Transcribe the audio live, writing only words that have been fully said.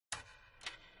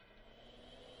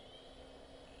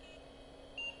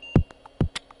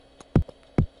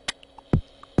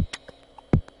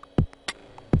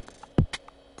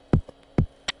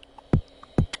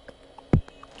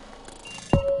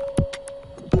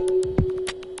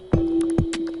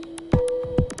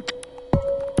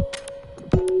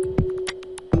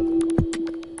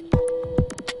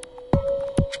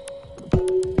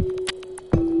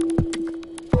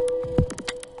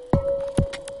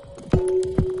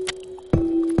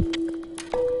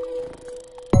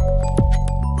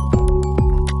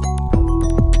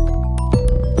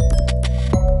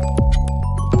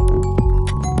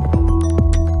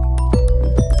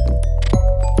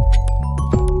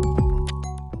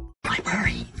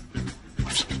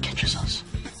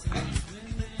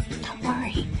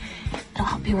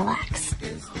and relax.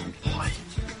 Why?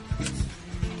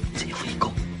 It's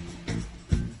illegal.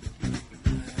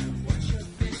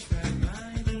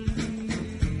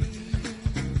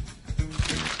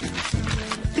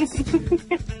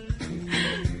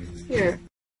 Here.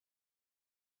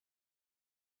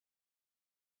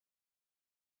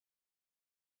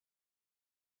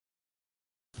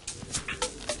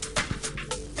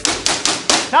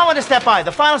 Now I want to step by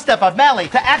the final step of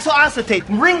malate to oxyl acetate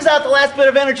wrings out the last bit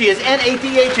of energy as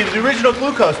NADH into the original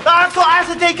glucose. The oxyl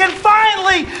acetate can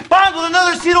finally bond with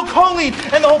another acetylcholine,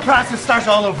 and the whole process starts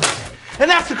all over again. And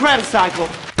that's the Kratz cycle.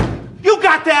 You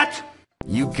got that?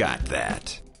 You got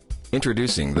that.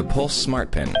 Introducing the Pulse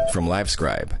Smart Pen from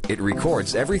LiveScribe. It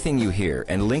records everything you hear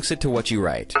and links it to what you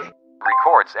write.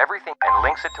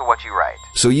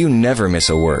 So you never miss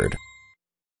a word.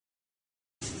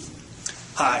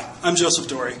 Hi, I'm Joseph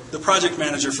Dory, the project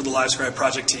manager for the LiveScribe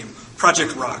project team,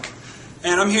 Project Rock.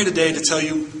 And I'm here today to tell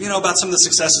you, about some of the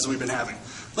successes we've been having.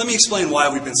 Let me explain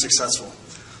why we've been successful.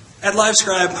 At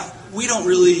LiveScribe, we don't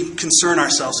really concern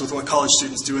ourselves with what college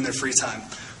students do in their free time.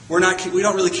 We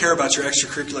don't really care about your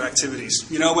extracurricular activities.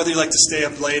 Whether you like to stay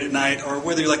up late at night or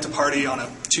whether you like to party on a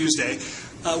Tuesday,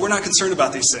 we're not concerned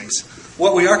about these things.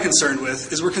 What we are concerned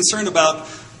with is we're concerned about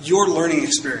your learning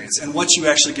experience and what you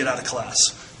actually get out of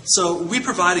class. So we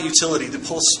provide a utility, the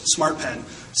Pulse Smart Pen,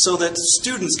 so that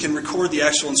students can record the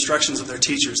actual instructions of their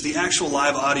teachers, the actual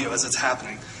live audio as it's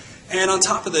happening. And on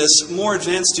top of this, more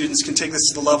advanced students can take this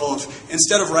to the level of,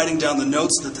 instead of writing down the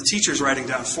notes that the teacher's writing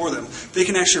down for them, they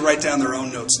can actually write down their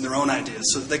own notes and their own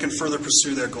ideas so that they can further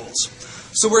pursue their goals.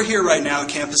 So we're here right now at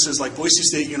campuses like Boise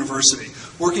State University,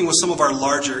 working with some of our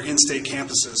larger in-state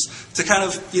campuses to kind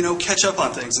of, catch up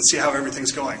on things and see how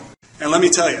everything's going. And let me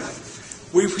tell you,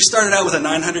 we started out with a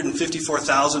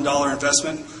 $954,000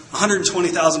 investment,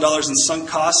 $120,000 in sunk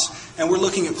costs, and we're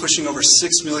looking at pushing over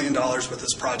 $6 million with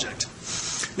this project.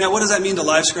 Now, what does that mean to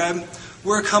LiveScribe?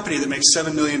 We're a company that makes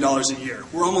 $7 million a year.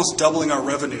 We're almost doubling our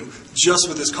revenue just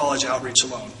with this college outreach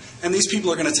alone. And these people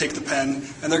are going to take the pen,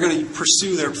 and they're going to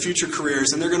pursue their future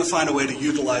careers, and they're going to find a way to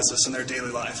utilize this in their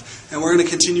daily life. And we're going to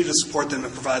continue to support them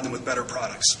and provide them with better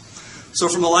products. So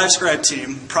from the LiveScribe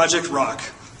team, Project Rock,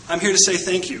 I'm here to say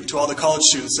thank you to all the college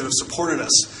students that have supported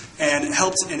us and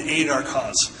helped and aided our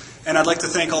cause. And I'd like to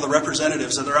thank all the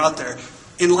representatives that are out there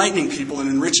enlightening people and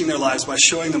enriching their lives by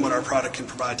showing them what our product can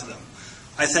provide to them.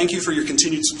 I thank you for your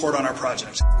continued support on our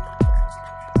project.